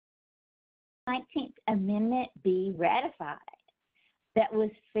19th Amendment be ratified. That was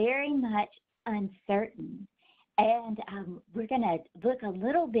very much uncertain. And we're going to look a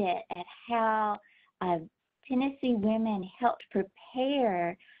little bit at how Tennessee women helped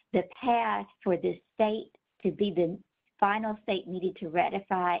prepare the path for the state to be the final state needed to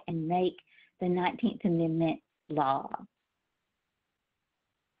ratify and make the 19th Amendment law.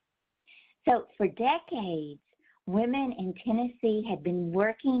 So for decades, women in Tennessee had been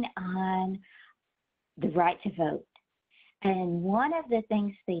working on the right to vote. And one of the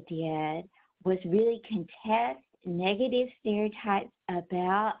things they did was really contest negative stereotypes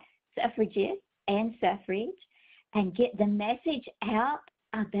about suffragists and suffrage and get the message out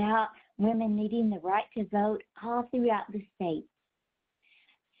about women needing the right to vote all throughout the state.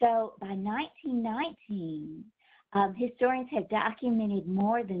 So by 1919, historians have documented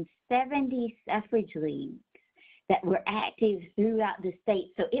more than 70 suffrage leagues that were active throughout the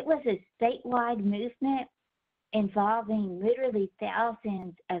state. So it was a statewide movement involving literally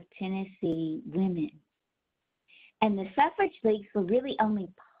thousands of Tennessee women. And the suffrage leagues were really only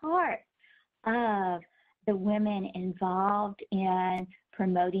part of the women involved in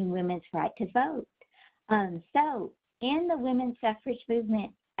promoting women's right to vote. So in the women's suffrage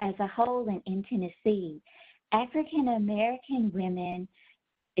movement as a whole and in Tennessee, African American women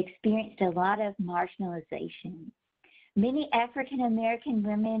experienced a lot of marginalization. Many African American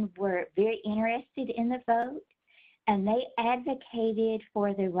women were very interested in the vote, and they advocated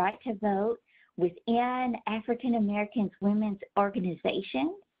for the right to vote within African American women's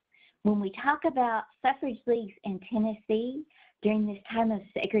organizations. When we talk about suffrage leagues in Tennessee during this time of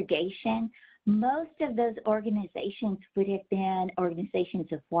segregation, most of those organizations would have been organizations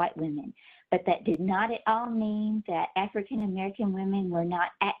of white women, but that did not at all mean that African American women were not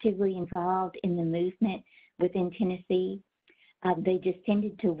actively involved in the movement within Tennessee. They just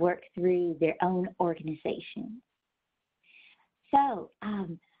tended to work through their own organizations. So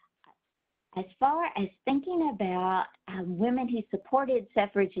as far as thinking about women who supported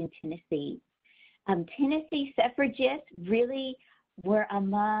suffrage in Tennessee, Tennessee suffragists really were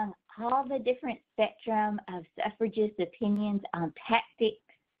among all the different spectrum of suffragist opinions on tactics.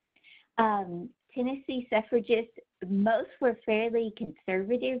 Tennessee suffragists, most were fairly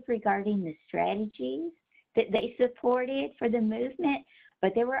conservative regarding the strategies that they supported for the movement,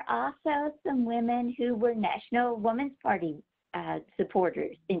 but there were also some women who were National Women's Party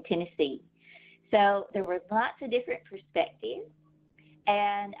supporters in Tennessee. So there were lots of different perspectives,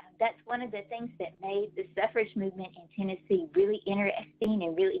 and that's one of the things that made the suffrage movement in Tennessee really interesting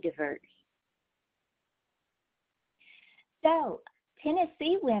and really diverse. So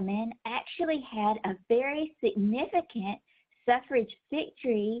Tennessee women actually had a very significant suffrage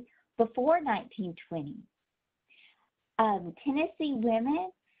victory before 1920. Tennessee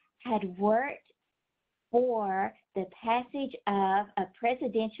women had worked for the passage of a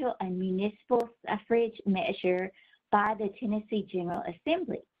presidential and municipal suffrage measure by the Tennessee General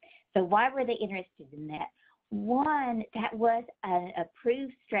Assembly. So why were they interested in that? One, that was an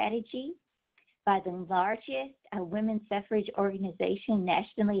approved strategy by the largest women's suffrage organization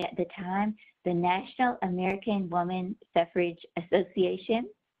nationally at the time, the National American Woman Suffrage Association.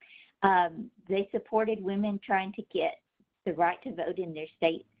 They supported women trying to get the right to vote in their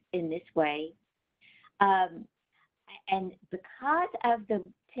states in this way. And because of the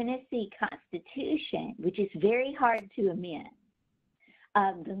Tennessee Constitution, which is very hard to amend,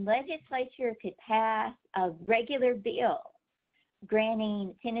 the legislature could pass a regular bill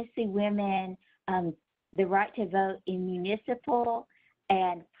granting Tennessee women the right to vote in municipal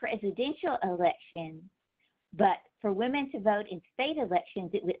and presidential elections, but for women to vote in state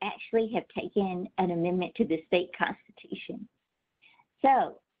elections, it would actually have taken an amendment to the state constitution.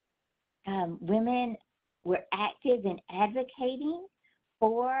 So women were active in advocating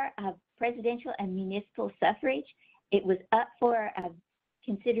for presidential and municipal suffrage. It was up for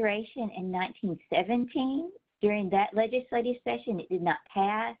consideration in 1917. During that legislative session, it did not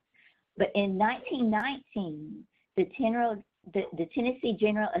pass. But in 1919, the Tennessee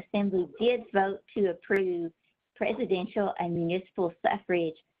General Assembly did vote to approve presidential and municipal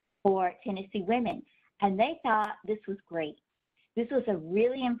suffrage for Tennessee women. And they thought this was great. This was a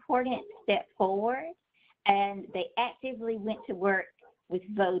really important step forward, and they actively went to work with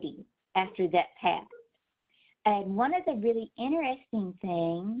voting after that passed. And one of the really interesting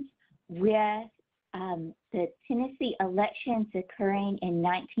things with the Tennessee elections occurring in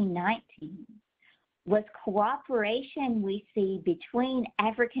 1919 was cooperation we see between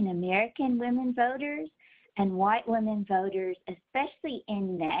African American women voters and white women voters, especially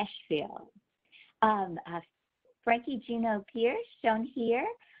in Nashville. Frankie Juno Pierce, shown here,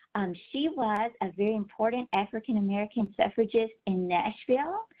 She was a very important African-American suffragist in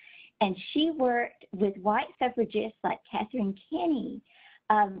Nashville, and she worked with white suffragists like Catherine Kinney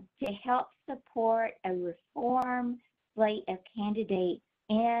to help support a reform slate of candidates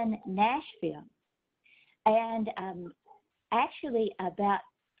in Nashville. And actually, about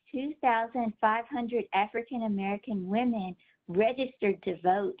 2,500 African-American women registered to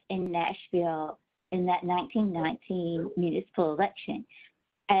vote in Nashville in that 1919 municipal election.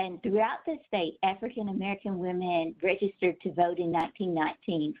 And throughout the state, African-American women registered to vote in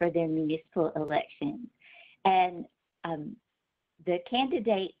 1919 for their municipal elections. And the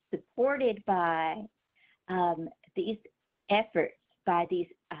candidates supported by these efforts, by these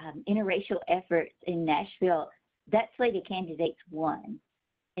interracial efforts in Nashville, that slate of candidates won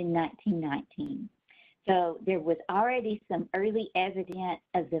in 1919. So there was already some early evidence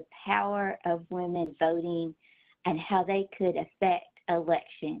of the power of women voting and how they could affect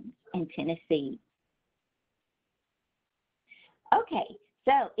elections in Tennessee. Okay,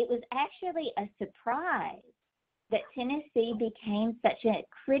 so it was actually a surprise that Tennessee became such a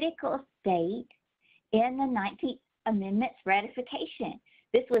critical state in the 19th Amendment's ratification.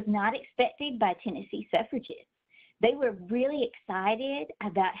 This was not expected by Tennessee suffragists. They were really excited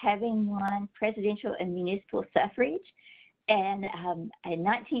about having won presidential and municipal suffrage. And in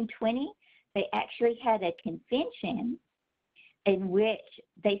 1920, they actually had a convention in which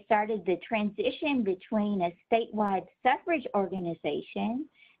they started the transition between a statewide suffrage organization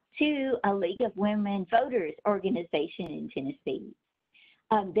to a League of Women Voters organization in Tennessee.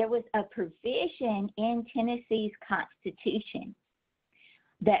 There was a provision in Tennessee's Constitution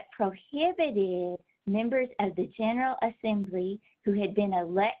that prohibited members of the General Assembly who had been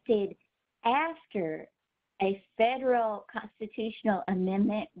elected after a federal constitutional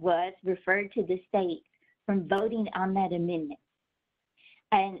amendment was referred to the state from voting on that amendment.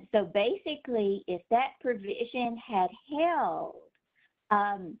 And so basically, if that provision had held,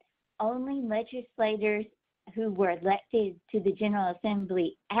 only legislators who were elected to the General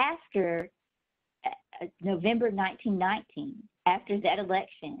Assembly after November 1919, after that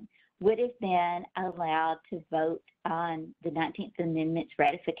election, would have been allowed to vote on the 19th Amendment's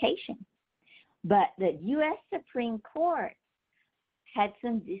ratification. But the U.S. Supreme Court had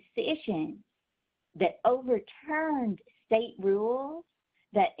some decisions that overturned state rules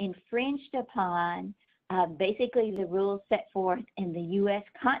that infringed upon basically the rules set forth in the U.S.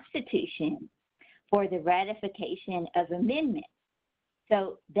 Constitution for the ratification of amendments.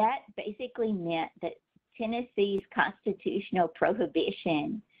 So that basically meant that Tennessee's constitutional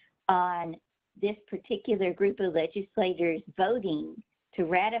prohibition on this particular group of legislators voting to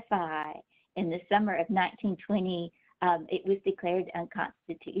ratify in the summer of 1920, it was declared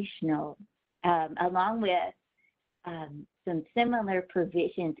unconstitutional, along with some similar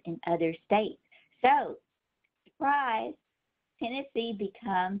provisions in other states. So, surprise, Tennessee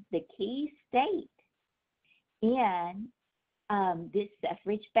becomes the key state in this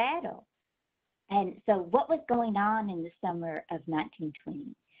suffrage battle. And so what was going on in the summer of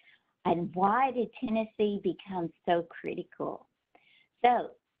 1920? And why did Tennessee become so critical?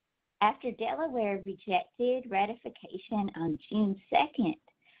 So after Delaware rejected ratification on June 2nd,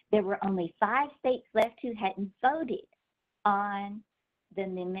 there were only 5 states left who hadn't voted on the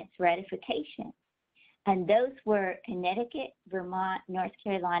amendment's ratification. And those were Connecticut, Vermont, North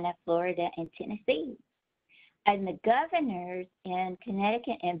Carolina, Florida, and Tennessee. And the governors in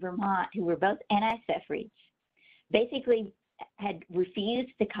Connecticut and Vermont, who were both anti-suffrage, basically had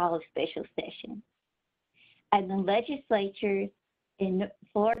refused to call a special session. And the legislatures in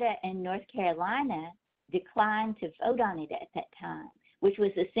Florida and North Carolina declined to vote on it at that time, which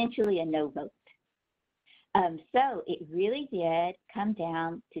was essentially a no vote. So it really did come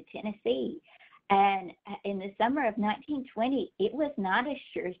down to Tennessee. And in the summer of 1920, it was not a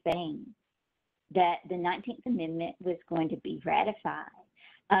sure thing that the 19th Amendment was going to be ratified.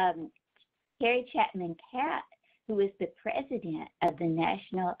 Carrie Chapman Catt, who was the president of the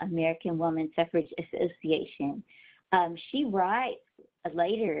National American Woman Suffrage Association, she writes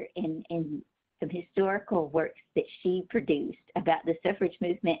later in some historical works that she produced about the suffrage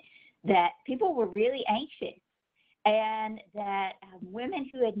movement that people were really anxious, and that women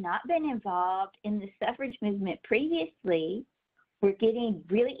who had not been involved in the suffrage movement previously were getting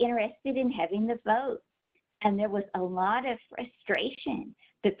really interested in having the vote. And there was a lot of frustration.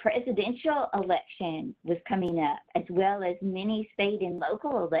 The presidential election was coming up, as well as many state and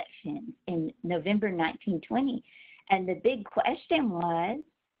local elections in November 1920. And the big question was,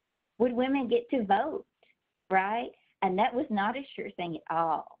 would women get to vote, right? And that was not a sure thing at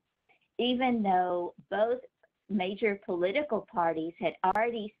all. Even though both major political parties had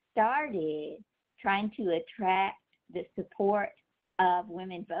already started trying to attract the support of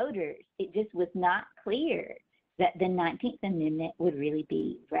women voters. It just was not clear that the 19th Amendment would really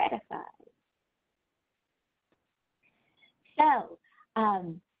be ratified. So,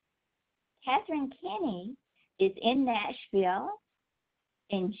 Catherine Kenney is in Nashville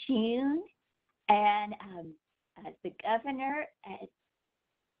in June, and the governor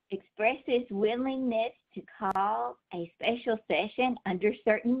expressed his willingness to call a special session under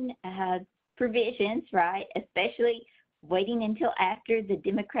certain provisions, right? Especially waiting until after the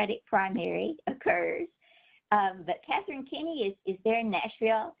Democratic primary occurs. But Catherine Kenney is there in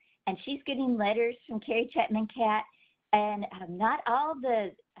Nashville, and she's getting letters from Carrie Chapman Catt, and not all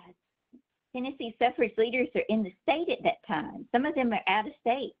the Tennessee suffrage leaders are in the state at that time. Some of them are out of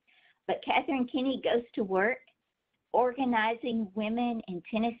state. But Catherine Kenney goes to work organizing women in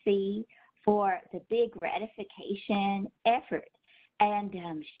Tennessee for the big ratification effort. And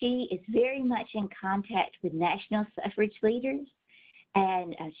she is very much in contact with national suffrage leaders.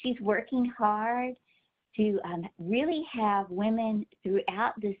 And she's working hard to really have women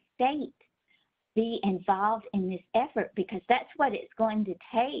throughout the state be involved in this effort, because that's what it's going to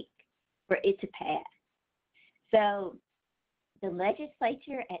take for it to pass. So the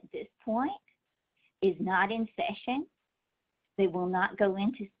legislature at this point is not in session. They will not go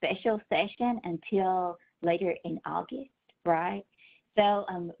into special session until later in August, right? So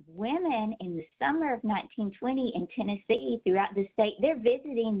women in the summer of 1920 in Tennessee, throughout the state, they're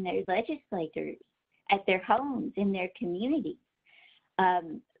visiting their legislators at their homes, in their communities.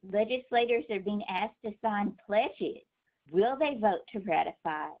 Legislators are being asked to sign pledges. Will they vote to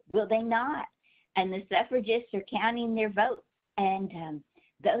ratify? Will they not? And the suffragists are counting their votes. And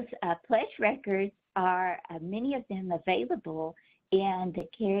those pledge records are, many of them, available in the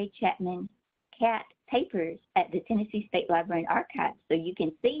Carrie Chapman Catt papers at the Tennessee State Library and Archives. So you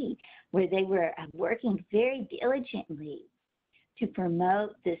can see where they were working very diligently to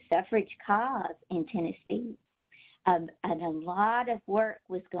promote the suffrage cause in Tennessee. And a lot of work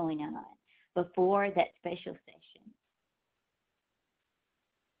was going on before that special session.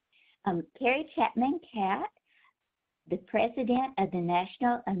 Carrie Chapman Catt, the president of the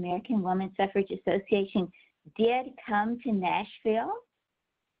National American Woman Suffrage Association, did come to Nashville.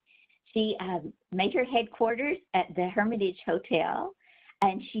 She made her headquarters at the Hermitage Hotel,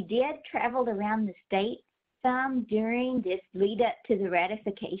 and she did travel around the state some during this lead up to the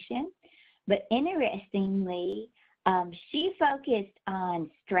ratification. But interestingly, she focused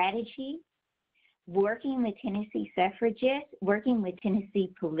on strategy, working with Tennessee suffragists, working with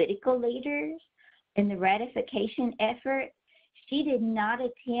Tennessee political leaders in the ratification effort. She did not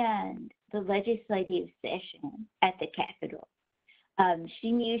attend the legislative session at the Capitol.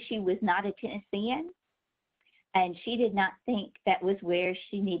 She knew she was not a Tennessean, and she did not think that was where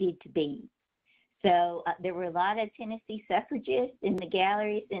she needed to be. So there were a lot of Tennessee suffragists in the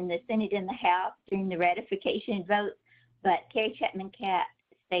galleries in the Senate and the House during the ratification vote, but Carrie Chapman Catt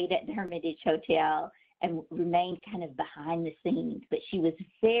stayed at the Hermitage Hotel and remained kind of behind the scenes, but she was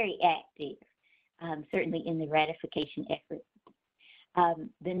very active, certainly in the ratification effort.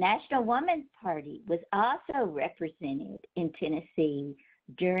 The National Woman's Party was also represented in Tennessee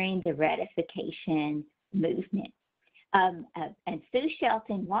during the ratification movement. And Sue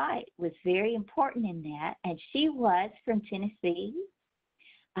Shelton White was very important in that, and she was from Tennessee.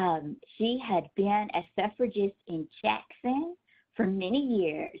 She had been a suffragist in Jackson for many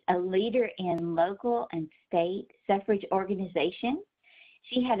years, a leader in local and state suffrage organizations.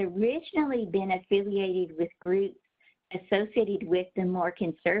 She had originally been affiliated with groups associated with the more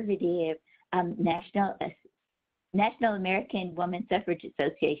conservative National American Woman Suffrage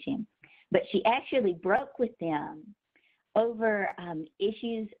Association, but she actually broke with them over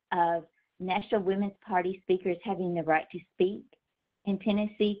issues of National Women's Party speakers having the right to speak in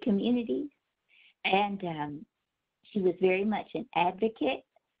Tennessee communities. And she was very much an advocate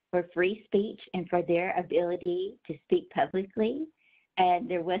for free speech and for their ability to speak publicly. And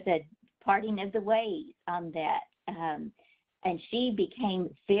there was a parting of the ways on that. And she became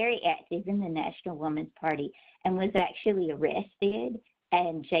very active in the National Woman's Party and was actually arrested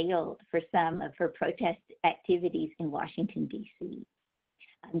and jailed for some of her protest activities in Washington, D.C.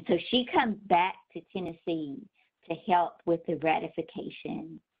 So she comes back to Tennessee to help with the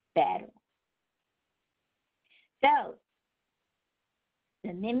ratification battle. So the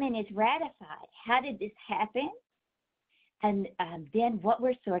amendment is ratified. How did this happen? And then what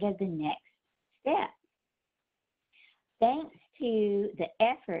were sort of the next steps? Thanks to the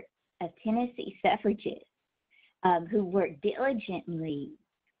effort of Tennessee suffragists who worked diligently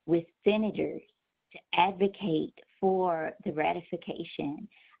with senators to advocate for the ratification.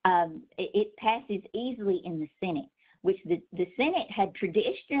 It passes easily in the Senate, which the Senate had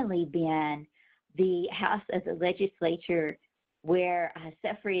traditionally been the house of the legislature where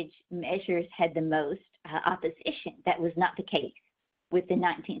suffrage measures had the most opposition. That was not the case with the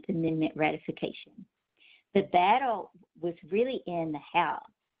 19th Amendment ratification. The battle was really in the House,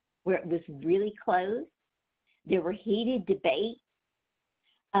 where it was really close. There were heated debates,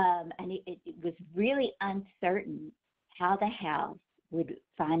 and it was really uncertain how the House would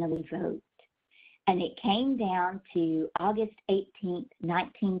finally vote. And it came down to August 18th,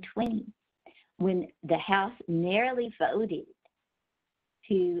 1920, when the House narrowly voted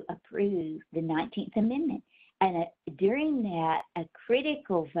to approve the 19th Amendment. And during that, a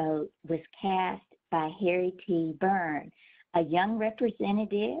critical vote was cast by Harry T. Byrne, a young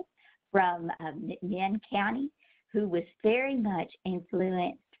representative from McMinn County who was very much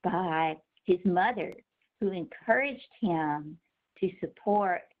influenced by his mother, who encouraged him to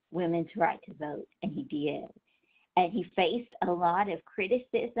support women's right to vote, and he did. And he faced a lot of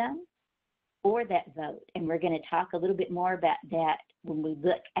criticism for that vote, and we're going to talk a little bit more about that when we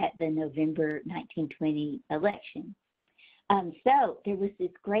look at the November 1920 election. So there was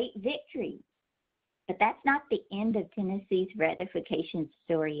this great victory, but that's not the end of Tennessee's ratification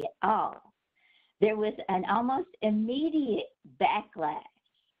story at all. There was an almost immediate backlash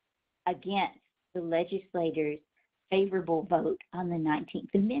against the legislators' favorable vote on the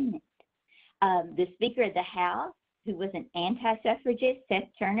 19th Amendment. The Speaker of the House, who was an anti-suffragist, Seth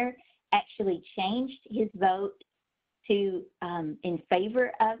Turner, actually changed his vote to in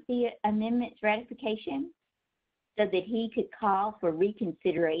favor of the amendment's ratification so that he could call for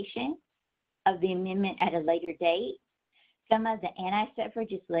reconsideration of the amendment at a later date. Some of the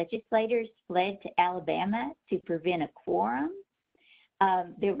anti-suffragist legislators fled to Alabama to prevent a quorum.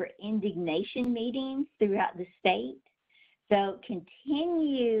 There were indignation meetings throughout the state. So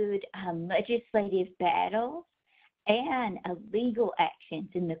continued legislative battles and legal actions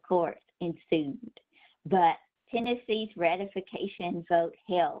in the courts ensued. But Tennessee's ratification vote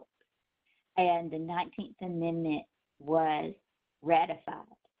held, and the 19th Amendment was ratified.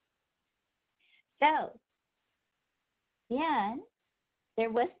 So then there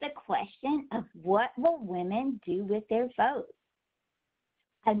was the question of what will women do with their votes?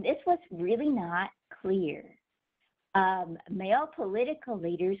 And this was really not clear. Male political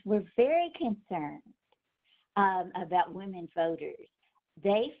leaders were very concerned about women voters.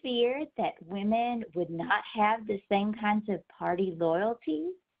 They feared that women would not have the same kinds of party loyalty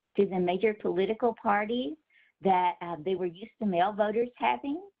to the major political parties that they were used to male voters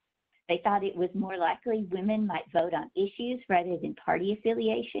having. They thought it was more likely women might vote on issues rather than party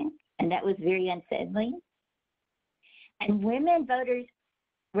affiliation, and that was very unsettling. And women voters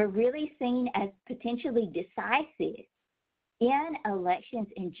were really seen as potentially decisive in elections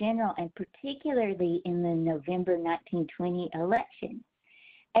in general, and particularly in the November 1920 election.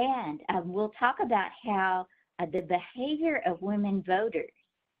 And we'll talk about how the behavior of women voters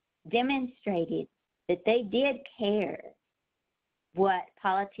demonstrated that they did care what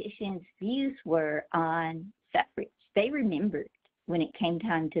politicians' views were on suffrage. They remembered when it came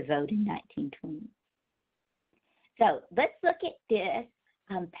time to vote in 1920. So let's look at this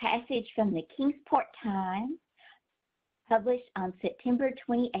passage from the Kingsport Times, published on September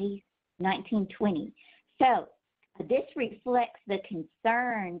 28, 1920. So this reflects the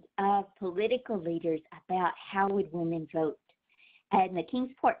concerns of political leaders about how would women vote. And the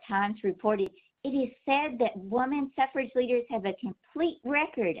Kingsport Times reported, it is said that women suffrage leaders have a complete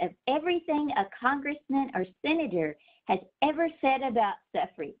record of everything a congressman or senator has ever said about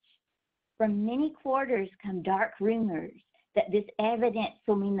suffrage. From many quarters come dark rumors that this evidence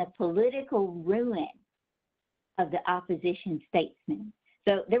will mean the political ruin of the opposition statesmen.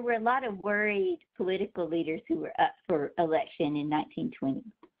 So there were a lot of worried political leaders who were up for election in 1920.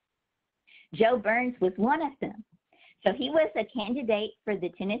 Joe Burns was one of them. So he was a candidate for the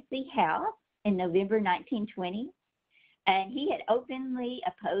Tennessee House in November 1920, and he had openly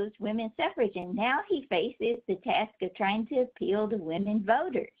opposed women's suffrage, and now he faces the task of trying to appeal to women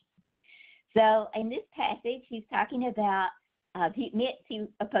voters. So in this passage, he's talking about, he admits he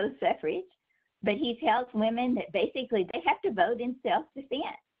opposed suffrage, but he tells women that basically they have to vote in self-defense,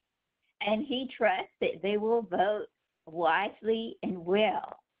 and he trusts that they will vote wisely and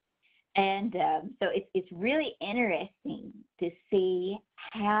well. And so it's really interesting to see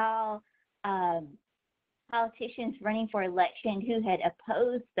how politicians running for election who had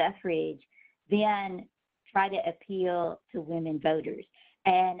opposed suffrage then try to appeal to women voters.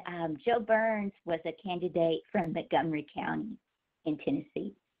 And Joe Burns was a candidate from Montgomery County in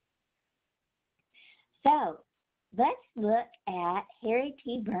Tennessee. So let's look at Harry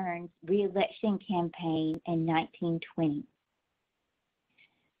T. Burns' reelection campaign in 1920.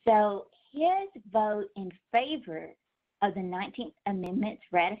 So his vote in favor of the 19th Amendment's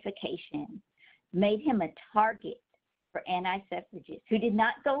ratification made him a target for anti-suffragists who did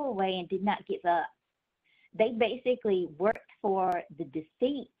not go away and did not give up. They basically worked for the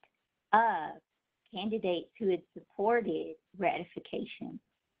defeat of candidates who had supported ratification.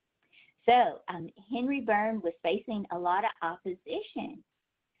 So Henry Burns was facing a lot of opposition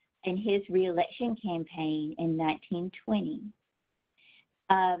in his reelection campaign in 1920.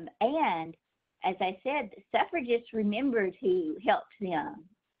 And as I said, the suffragists remembered who helped them.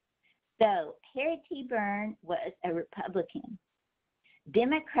 So Harry T. Burns was a Republican.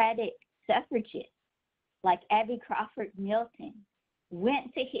 Democratic suffragists like Abby Crawford Milton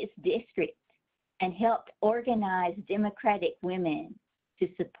went to his district and helped organize Democratic women to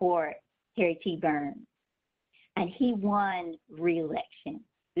support Harry T. Burns. And he won re-election.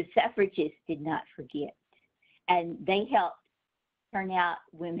 The suffragists did not forget. And they helped turn out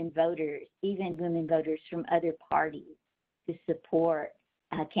women voters, even women voters from other parties, to support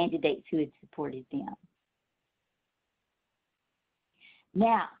candidates who had supported them.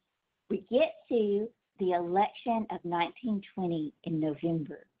 Now, we get to the election of 1920 in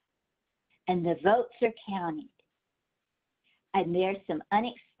November, and the votes are counted, and there's some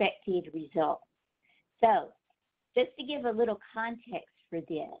unexpected results. So, just to give a little context for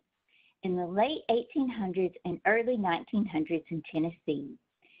this, in the late 1800s and early 1900s in Tennessee,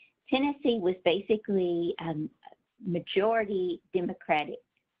 Tennessee was basically majority Democratic.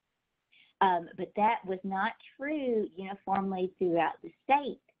 But that was not true uniformly throughout the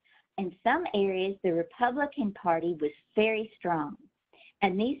state. In some areas, the Republican Party was very strong.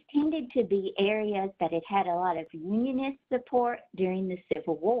 And these tended to be areas that had had a lot of Unionist support during the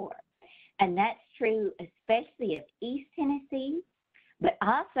Civil War. And that's true especially of East Tennessee, but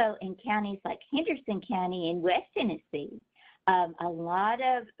also in counties like Henderson County in West Tennessee. A lot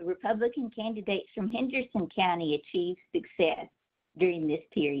of Republican candidates from Henderson County achieved success during this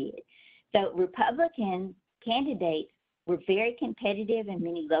period. So Republican candidates were very competitive in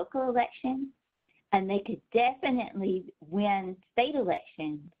many local elections, and they could definitely win state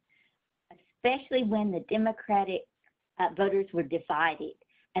elections, especially when the Democratic voters were divided.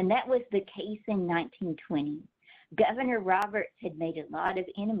 And that was the case in 1920. Governor Roberts had made a lot of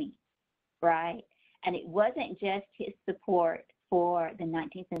enemies, right? And it wasn't just his support for the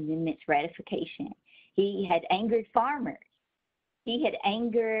 19th Amendment's ratification. He had angered farmers. He had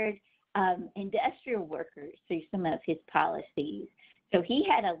angered industrial workers through some of his policies. So he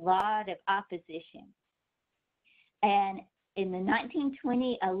had a lot of opposition. And in the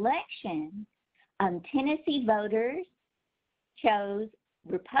 1920 election, Tennessee voters chose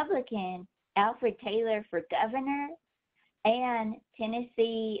Republican Alfred Taylor for governor, and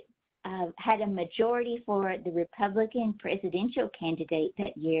Tennessee had a majority for the Republican presidential candidate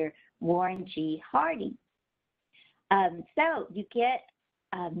that year, Warren G. Harding. So you get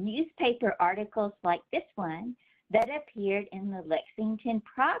newspaper articles like this one that appeared in the Lexington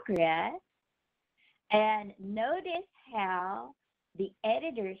Progress. And notice how the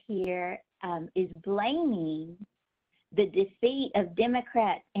editor here is blaming the defeat of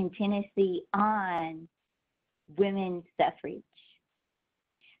Democrats in Tennessee on women's suffrage.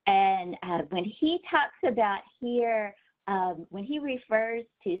 And when he talks about here, when he refers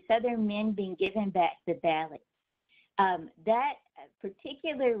to Southern men being given back the ballot, that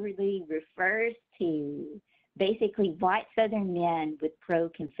particularly refers to basically white Southern men with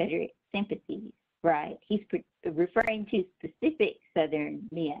pro-Confederate sympathies, right? He's referring to specific Southern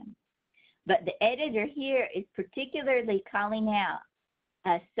men. But the editor here is particularly calling out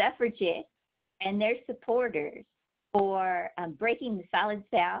suffragists and their supporters for breaking the solid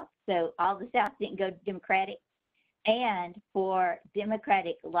South, so all the South didn't go Democratic, and for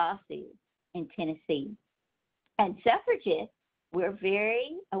Democratic lawsuits in Tennessee. And suffragists were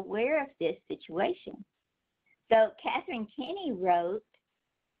very aware of this situation. So Catherine Kenny wrote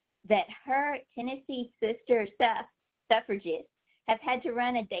that her Tennessee sister suffragists have had to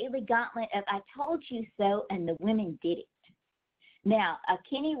run a daily gauntlet of "I told you so," and the women did it. Now,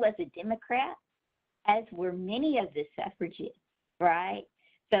 Kenny was a Democrat, as were many of the suffragists, right?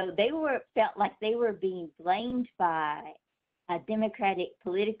 So they felt like they were being blamed by Democratic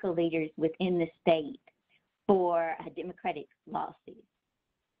political leaders within the state for Democratic lawsuits.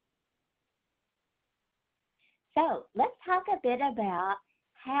 So let's talk a bit about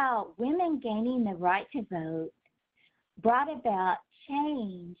how women gaining the right to vote brought about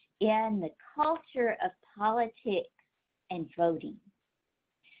change in the culture of politics and voting.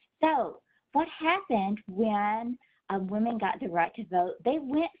 So what happened when women got the right to vote? They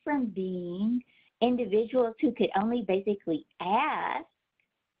went from being individuals who could only basically ask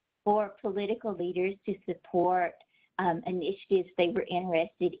for political leaders to support initiatives they were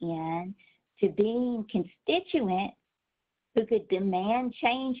interested in, to being constituents who could demand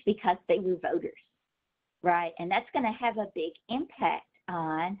change because they were voters, right? And that's going to have a big impact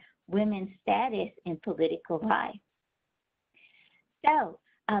on women's status in political life. So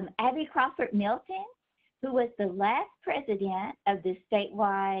Abby Crawford Milton, who was the last president of the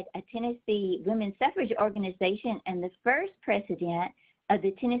statewide Tennessee Women's Suffrage Organization and the first president of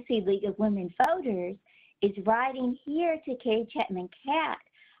the Tennessee League of Women Voters, is writing here to Carrie Chapman Catt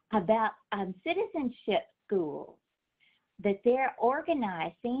about citizenship schools that they're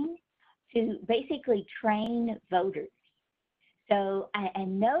organizing to basically train voters. So I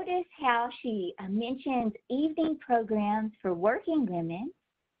notice how she mentions evening programs for working women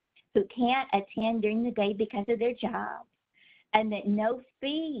who can't attend during the day because of their job, and that no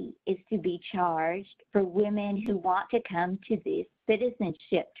fee is to be charged for women who want to come to this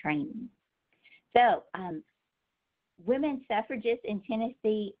citizenship training. So women suffragists in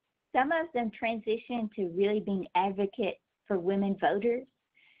Tennessee, some of them transitioned to really being advocates for women voters,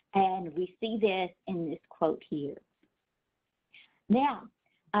 and we see this in this quote here. Now,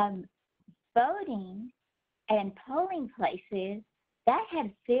 voting and polling places, that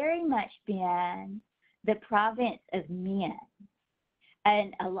had very much been the province of men.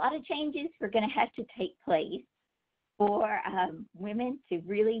 And a lot of changes were going to have to take place for women to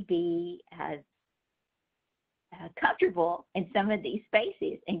really be comfortable in some of these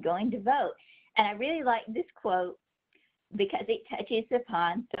spaces and going to vote. And I really like this quote because it touches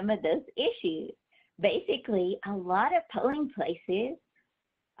upon some of those issues. Basically, a lot of polling places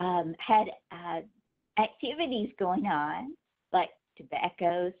had activities going on, like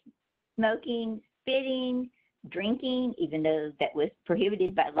tobacco, smoking, spitting, drinking, even though that was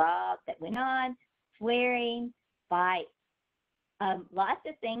prohibited by law, that went on, swearing, fights, lots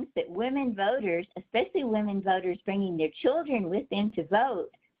of things that women voters, especially women voters bringing their children with them to vote,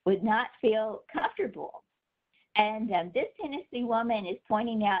 would not feel comfortable. And this Tennessee woman is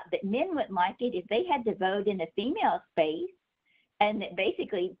pointing out that men wouldn't like it if they had to vote in a female space, and that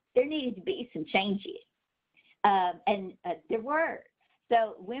basically there needed to be some changes. And there were.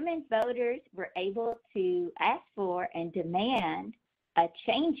 So women voters were able to ask for and demand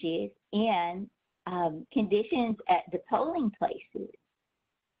changes in conditions at the polling places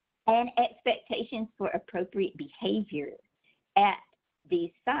and expectations for appropriate behavior at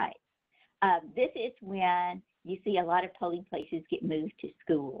these sites. This is when you see a lot of polling places get moved to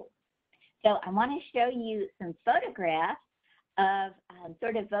schools. So I want to show you some photographs of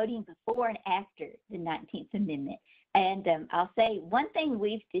sort of voting before and after the 19th Amendment. And I'll say one thing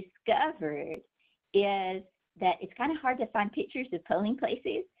we've discovered is that it's kind of hard to find pictures of polling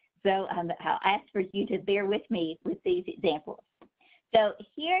places. So I'll ask for you to bear with me with these examples. So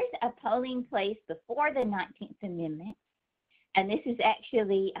here's a polling place before the 19th Amendment. And this is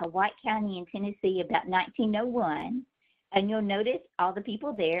actually a White County in Tennessee about 1901. And you'll notice all the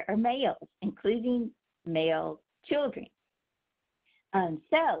people there are males, including male children.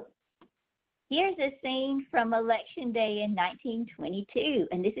 So here's a scene from Election Day in 1922.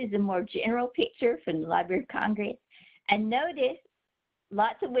 And this is a more general picture from the Library of Congress. And notice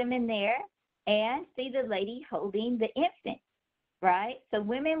lots of women there, and see the lady holding the infant, right? So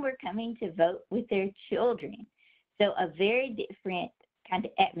women were coming to vote with their children. So a very different kind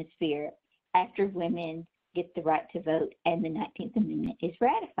of atmosphere after women get the right to vote and the 19th Amendment is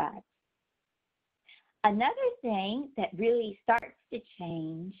ratified. Another thing that really starts to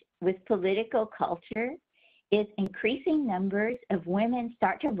change with political culture is increasing numbers of women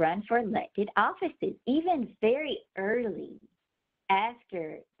start to run for elected offices, even very early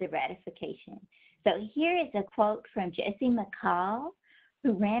after the ratification. So here is a quote from Jessie McCall,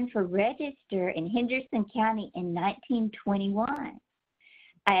 who ran for register in Henderson County in 1921.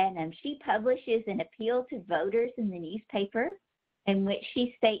 And she publishes an appeal to voters in the newspaper in which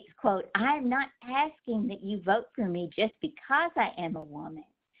she states, quote, "I am not asking that you vote for me just because I am a woman,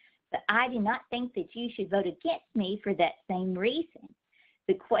 but I do not think that you should vote against me for that same reason.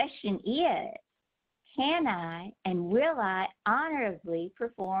 The question is, can I and will I honorably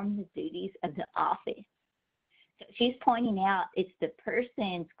perform the duties of the office?" So she's pointing out it's the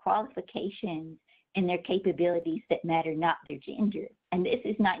person's qualifications and their capabilities that matter, not their gender. And this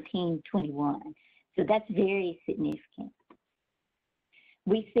is 1921. So that's very significant.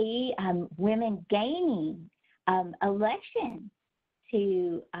 We see women gaining election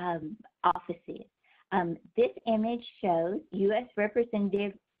to offices. This image shows U.S.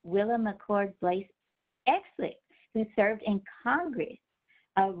 Representative Willa McCord Blaze Exlick, who served in Congress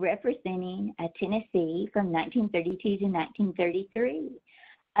representing Tennessee from 1932 to 1933.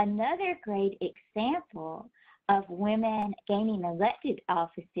 Another great example of women gaining elected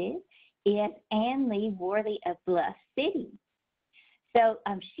offices is Ann Lee Worley of Bluff City. So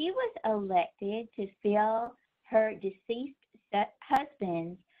she was elected to fill her deceased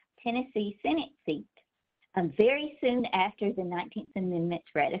husband's Tennessee Senate seat very soon after the 19th Amendment's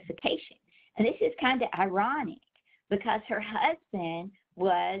ratification. And this is kind of ironic because her husband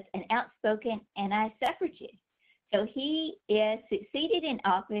was an outspoken anti-suffragist. So he is succeeded in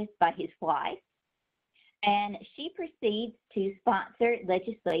office by his wife, and she proceeds to sponsor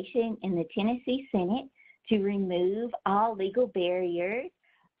legislation in the Tennessee Senate to remove all legal barriers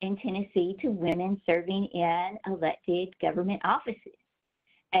in Tennessee to women serving in elected government offices.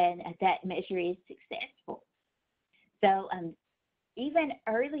 And that measure is successful. So even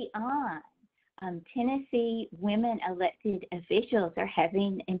early on, Tennessee women elected officials are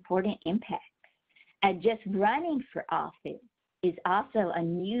having important impacts. And just running for office is also a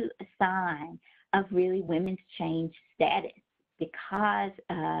new sign of really women's change status because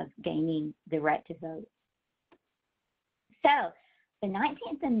of gaining the right to vote. So the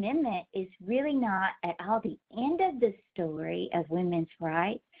 19th Amendment is really not at all the end of the story of women's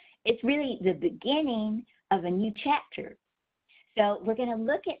rights. It's really the beginning of a new chapter. So we're going to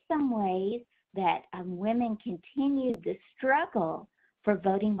look at some ways that women continued the struggle for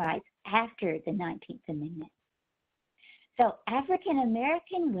voting rights after the 19th Amendment. So African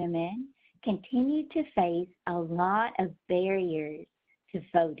American women continued to face a lot of barriers to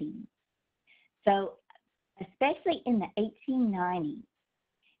voting. So especially in the 1890s,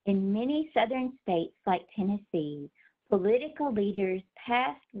 in many southern states like Tennessee, political leaders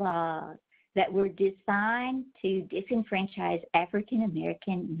passed laws that were designed to disenfranchise African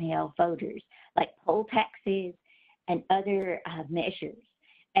American male voters, like poll taxes and other measures.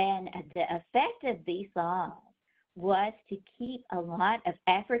 And the effect of these laws was to keep a lot of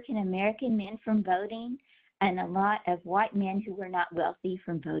African American men from voting and a lot of white men who were not wealthy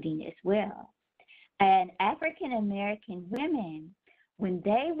from voting as well. And African American women, when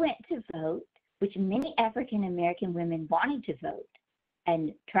they went to vote, which many African American women wanted to vote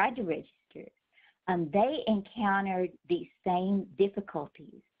and tried to register, they encountered these same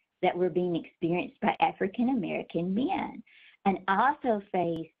difficulties that were being experienced by African American men, and also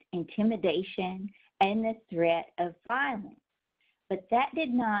faced intimidation and the threat of violence. But that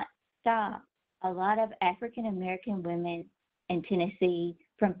did not stop a lot of African American women in Tennessee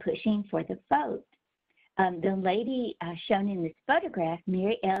from pushing for the vote. The lady shown in this photograph,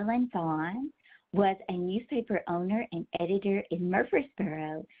 Mary Ellen Vaughn, was a newspaper owner and editor in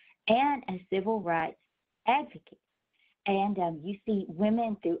Murfreesboro and a civil rights advocate. And you see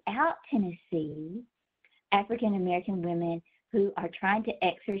women throughout Tennessee, African American women who are trying to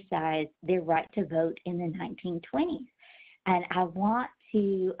exercise their right to vote in the 1920s. And I want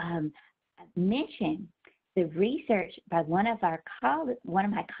to mention the research by one of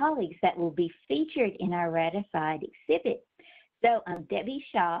my colleagues that will be featured in our ratified exhibit. So Debbie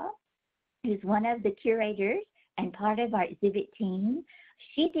Shaw, who's one of the curators and part of our exhibit team,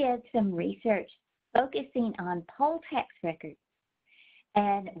 she did some research focusing on poll tax records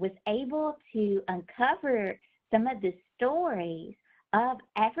and was able to uncover some of the stories of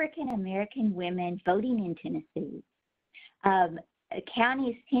African American women voting in Tennessee.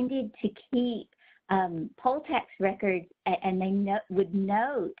 Counties tended to keep poll tax records, and they would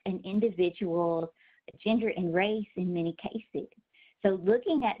note an individual's gender and race in many cases. So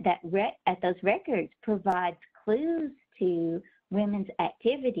looking at those records provides clues to women's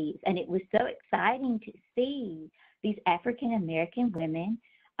activities, and it was so exciting to see these African American women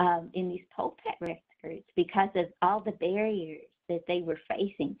in these poll tax records because of all the barriers that they were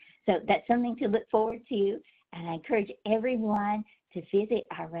facing. So that's something to look forward to, and I encourage everyone to visit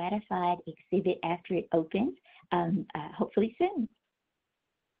our ratified exhibit after it opens, hopefully soon.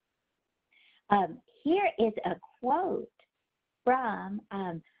 Here is a quote from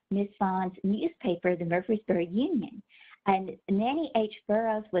Ms. Vaughn's newspaper, the Murfreesboro Union. And Nanny H.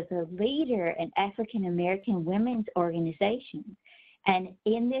 Burroughs was a leader in African American women's organizations. And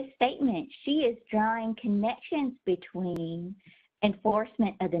in this statement, she is drawing connections between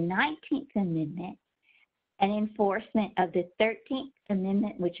enforcement of the 19th Amendment and enforcement of the 13th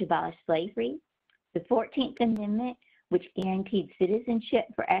Amendment, which abolished slavery, the 14th Amendment, which guaranteed citizenship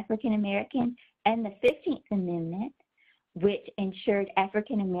for African Americans, and the 15th Amendment, which ensured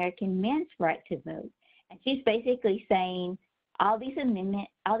African American men's right to vote. And she's basically saying all these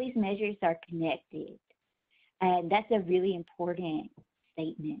measures are connected. And that's a really important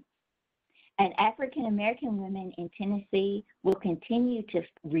statement. And African American women in Tennessee will continue to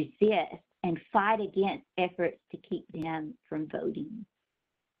resist and fight against efforts to keep them from voting.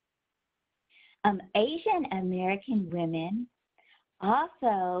 Asian American women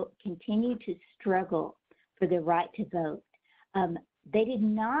also continue to struggle for the right to vote. They did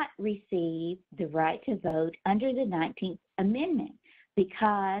not receive the right to vote under the 19th Amendment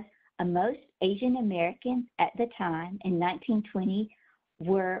because most Asian Americans at the time in 1920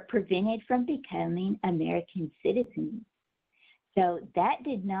 were prevented from becoming American citizens. So that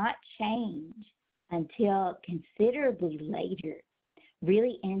did not change until considerably later,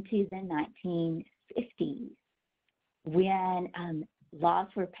 really into the 1950s, when laws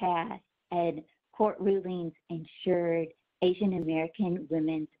were passed and court rulings ensured Asian American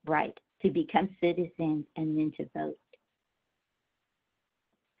women's right to become citizens and then to vote.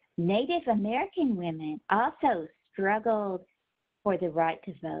 Native American women also struggled for the right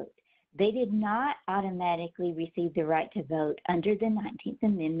to vote. They did not automatically receive the right to vote under the 19th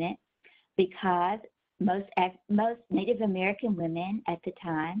Amendment because most Native American women at the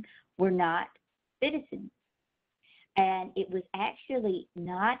time were not citizens. And it was actually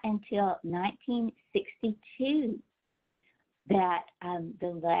not until 1962 that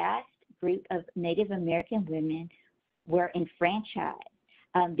the last group of Native American women were enfranchised.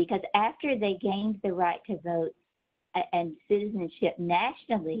 Because after they gained the right to vote and citizenship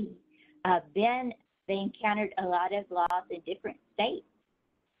nationally, then they encountered a lot of laws in different states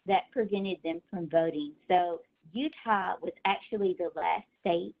that prevented them from voting. So Utah was actually the last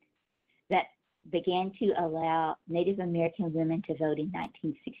state that began to allow Native American women to vote in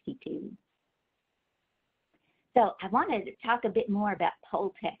 1962. So I wanted to talk a bit more about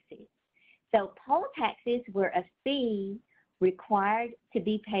poll taxes. So poll taxes were a fee required to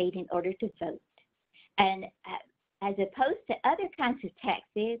be paid in order to vote. And as opposed to other kinds of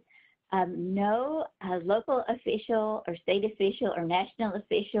taxes, no local official or state official or national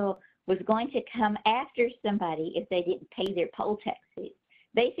official was going to come after somebody if they didn't pay their poll taxes.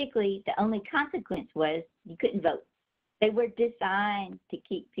 Basically, the only consequence was you couldn't vote. They were designed to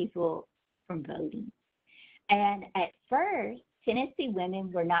keep people from voting. And at first, Tennessee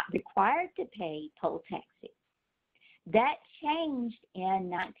women were not required to pay poll taxes. That changed in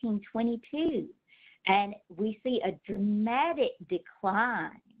 1922, and we see a dramatic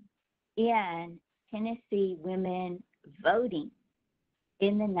decline in Tennessee women voting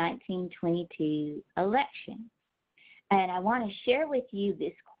in the 1922 election. And I want to share with you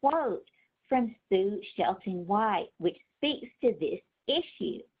this quote from Sue Shelton White, which speaks to this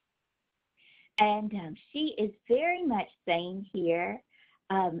issue. And she is very much saying here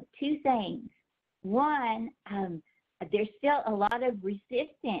two things. One, there's still a lot of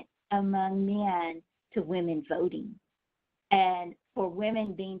resistance among men to women voting and for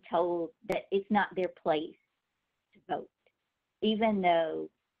women being told that it's not their place to vote, even though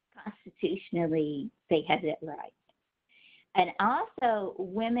constitutionally they have that right. And also,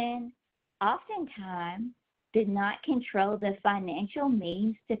 women oftentimes did not control the financial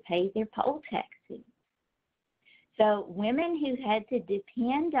means to pay their poll taxes. So women who had to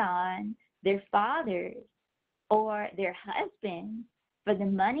depend on their fathers or their husbands for the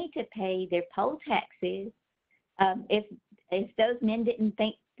money to pay their poll taxes, if those men didn't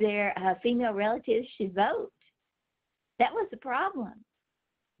think their female relatives should vote, that was the problem.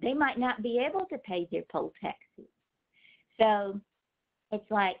 They might not be able to pay their poll taxes. So it's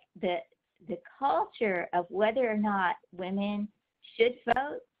like the culture of whether or not women should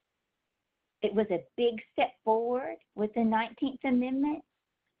vote, it was a big step forward with the 19th Amendment,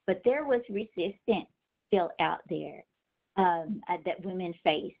 but there was resistance still out there that women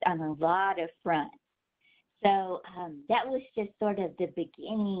faced on a lot of fronts. So that was just sort of the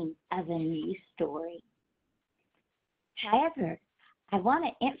beginning of a new story. However, I want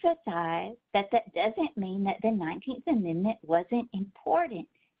to emphasize that that doesn't mean that the 19th Amendment wasn't important.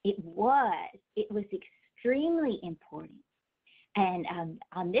 It was extremely important. And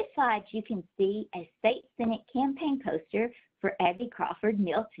on this slide, you can see a state Senate campaign poster for Abby Crawford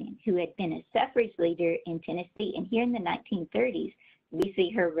Milton, who had been a suffrage leader in Tennessee. And here in the 1930s, we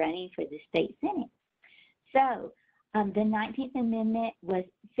see her running for the state Senate. So the 19th Amendment was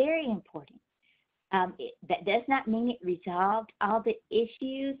very important. That does not mean it resolved all the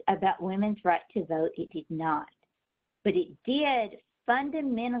issues about women's right to vote. It did not. But it did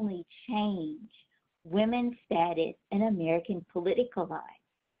fundamentally change women's status in American political life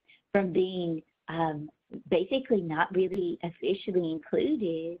from being basically not really officially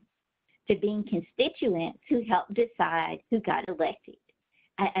included to being constituents who helped decide who got elected.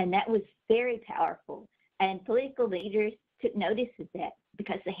 And that was very powerful. And political leaders took notice of that.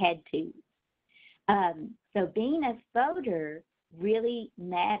 because they had to. So being a voter really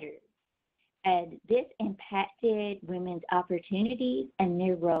mattered. And this impacted women's opportunities and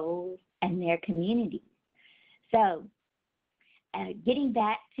their roles and their communities. So getting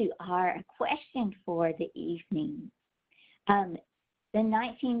back to our question for the evening, the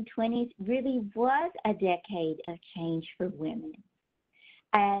 1920s really was a decade of change for women.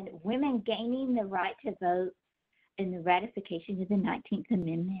 And women gaining the right to vote in the ratification of the 19th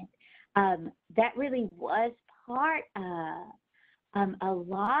Amendment, that really was part of a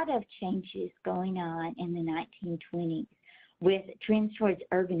lot of changes going on in the 1920s with trends towards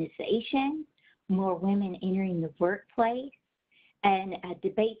urbanization, more women entering the workplace, and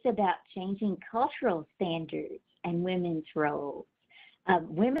debates about changing cultural standards and women's roles.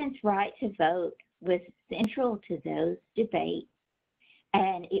 Women's right to vote was central to those debates,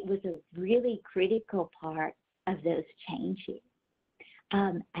 and it was a really critical part of those changes.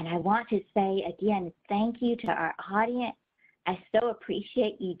 And I want to say again, thank you to our audience. I so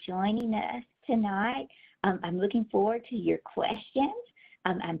appreciate you joining us tonight. I'm looking forward to your questions.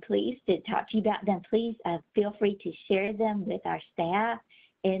 I'm pleased to talk to you about them. Please feel free to share them with our staff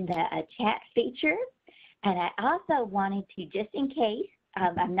in the chat feature. And I also wanted to, just in case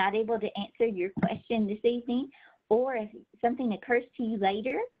I'm not able to answer your question this evening, or if something occurs to you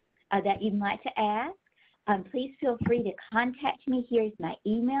later that you'd like to ask, please feel free to contact me. Here's my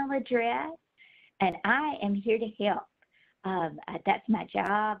email address, and I am here to help. That's my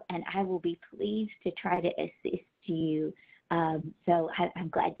job, and I will be pleased to try to assist you. So I'm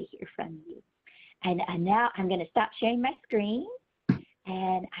glad to hear from you. And now I'm going to stop sharing my screen,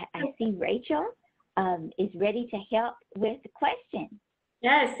 and I see Rachel is ready to help with the question.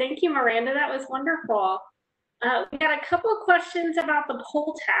 Yes, thank you, Miranda. That was wonderful. We got a couple of questions about the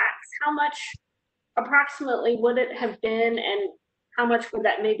poll tax. How much approximately would it have been, and how much would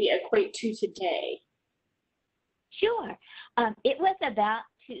that maybe equate to today? Sure. It was about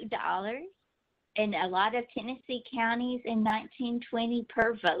 $2 in a lot of Tennessee counties in 1920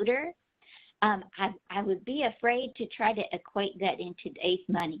 per voter. I would be afraid to try to equate that in today's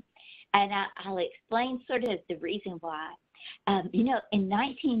money. And I'll explain sort of the reason why. You know, in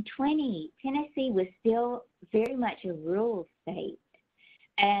 1920, Tennessee was still very much a rural state.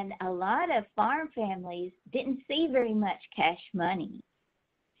 And a lot of farm families didn't see very much cash money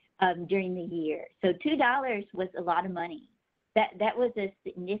during the year. So $2 was a lot of money. That was a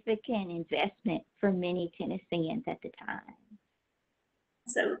significant investment for many Tennesseans at the time.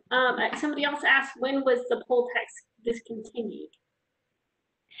 So somebody else asked, when was the poll tax discontinued?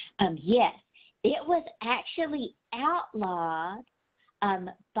 Yes, it was actually outlawed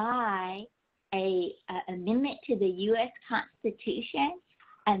by an amendment to the U.S. Constitution,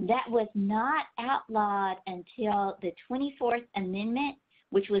 and that was not outlawed until the 24th Amendment,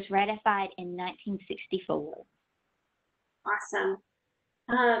 which was ratified in 1964. Awesome.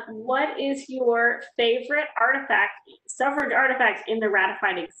 What is your favorite artifact, suffrage artifact in the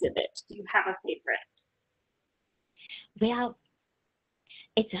ratified exhibit? Do you have a favorite? Well,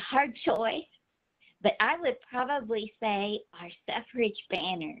 it's a hard choice, but I would probably say our suffrage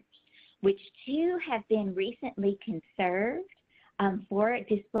banners, which too have been recently conserved for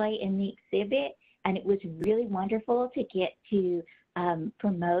display in the exhibit, and it was really wonderful to get to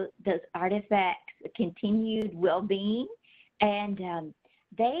promote those artifacts' continued well-being. And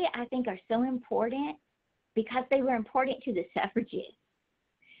they, I think, are so important because they were important to the suffragists.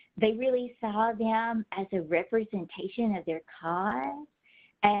 They really saw them as a representation of their cause.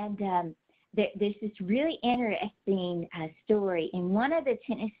 And there's this really interesting story. In one of the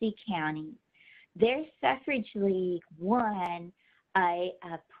Tennessee counties, their suffrage league won a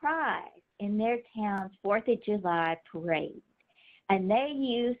prize in their town's 4th of July parade. And they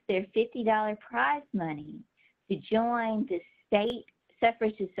used their $50 prize money to join the State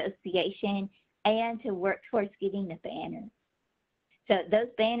Suffrage Association and to work towards getting the banner. So those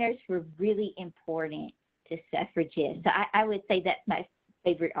banners were really important to suffragists. So I would say that's my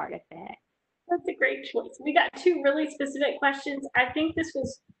favorite artifact. That's a great choice. We got two really specific questions. I think this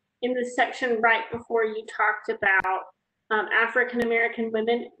was in the section right before you talked about African-American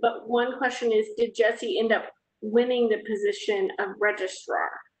women, but one question is, did Jessie end up winning the position of registrar?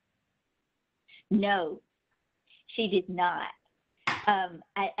 No, she did not.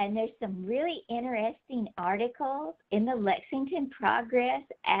 And there's some really interesting articles in the Lexington Progress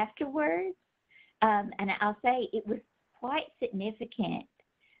afterwards. And I'll say it was quite significant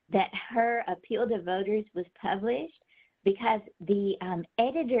that her appeal to voters was published because the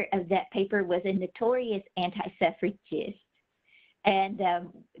editor of that paper was a notorious anti-suffragist and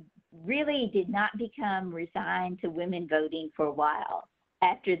really did not become resigned to women voting for a while.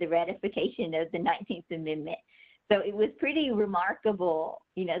 after the ratification of the 19th Amendment. So it was pretty remarkable,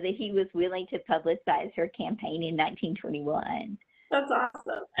 that he was willing to publicize her campaign in 1921. That's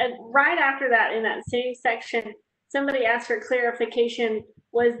awesome. And right after that, in that same section, somebody asked for clarification,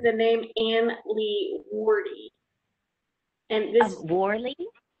 was the name Anne Lee Worley? And this Worley?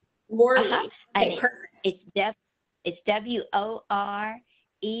 Worley. Okay, and it's Worley.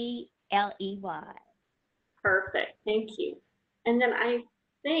 Perfect. Thank you. And then I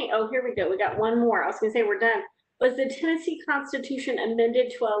think, oh, here we go. We got one more. I was going to say we're done. Was the Tennessee Constitution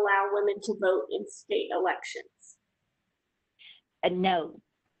amended to allow women to vote in state elections? No.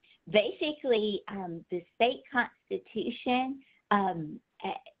 Basically, the state constitution,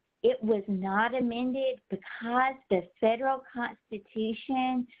 it was not amended because the federal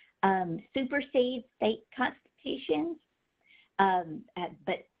constitution supersedes state constitutions.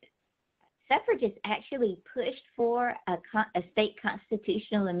 But suffragists actually pushed for a state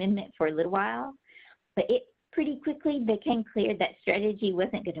constitutional amendment for a little while, but it pretty quickly became clear that strategy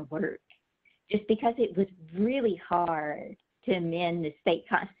wasn't going to work, just because it was really hard to amend the state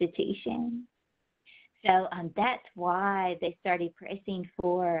constitution. So that's why they started pressing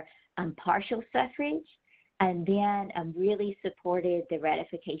for partial suffrage, and then really supported the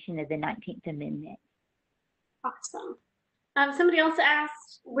ratification of the 19th Amendment. Awesome. Somebody else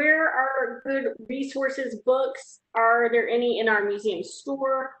asked, where are good resources, books? Are there any in our museum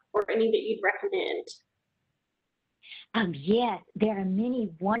store or any that you'd recommend? Yes, there are many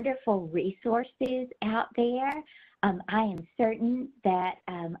wonderful resources out there. I am certain that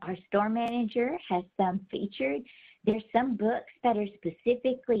our store manager has some featured. There's some books that are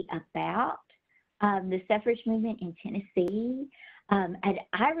specifically about the suffrage movement in Tennessee. And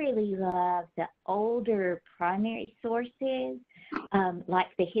I really love the older primary sources, like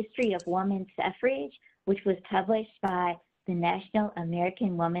the History of Woman Suffrage, which was published by the National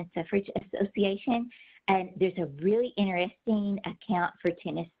American Woman Suffrage Association. And there's a really interesting account for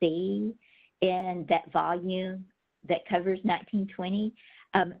Tennessee in that volume that covers 1920,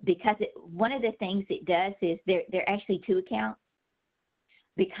 because one of the things it does is there are actually two accounts,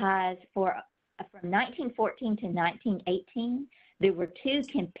 because from 1914 to 1918, there were two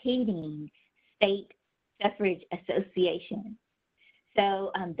competing state suffrage associations.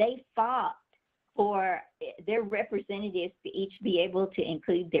 So they fought for their representatives to each be able to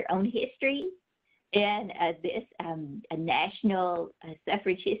include their own history in this a national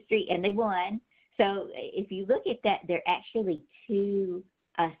suffrage history, and they won. So if you look at that, there are actually two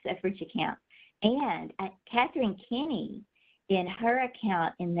suffrage accounts. And Catherine Kinney, in her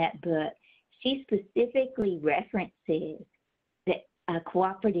account in that book, she specifically references the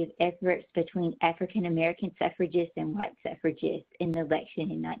cooperative efforts between African American suffragists and white suffragists in the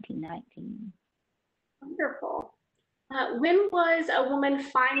election in 1919. Wonderful. When was a woman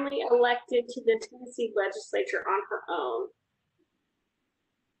finally elected to the Tennessee legislature on her own?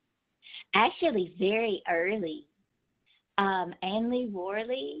 Actually, very early. Anne Lee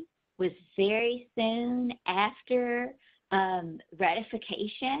Worley was very soon after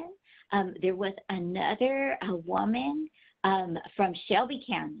ratification. There was another woman from Shelby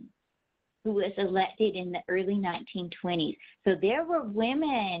County who was elected in the early 1920s. So there were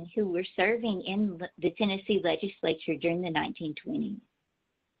women who were serving in the Tennessee legislature during the 1920s.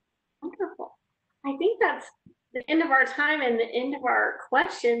 Wonderful. I think that's the end of our time and the end of our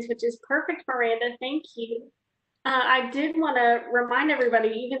questions, which is perfect, Miranda. Thank you. I did want to remind everybody,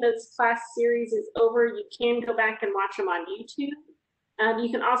 even though this class series is over, you can go back and watch them on YouTube.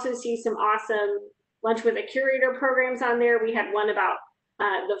 You can also see some awesome Lunch with a Curator programs on there. We had one about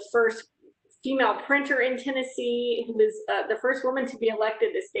the first female printer in Tennessee, who was the first woman to be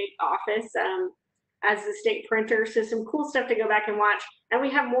elected to state office as the state printer. So some cool stuff to go back and watch. And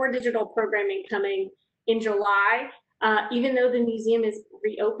we have more digital programming coming in July, even though the museum is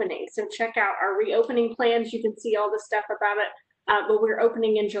reopening. So check out our reopening plans. You can see all the stuff about it. But we're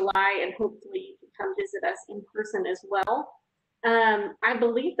opening in July, and hopefully you can come visit us in person as well. I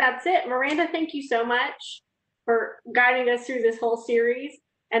believe that's it. Miranda, thank you so much for guiding us through this whole series.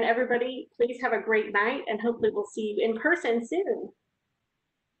 And everybody, please have a great night, and hopefully we'll see you in person soon.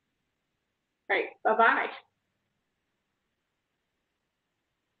 All right, bye-bye.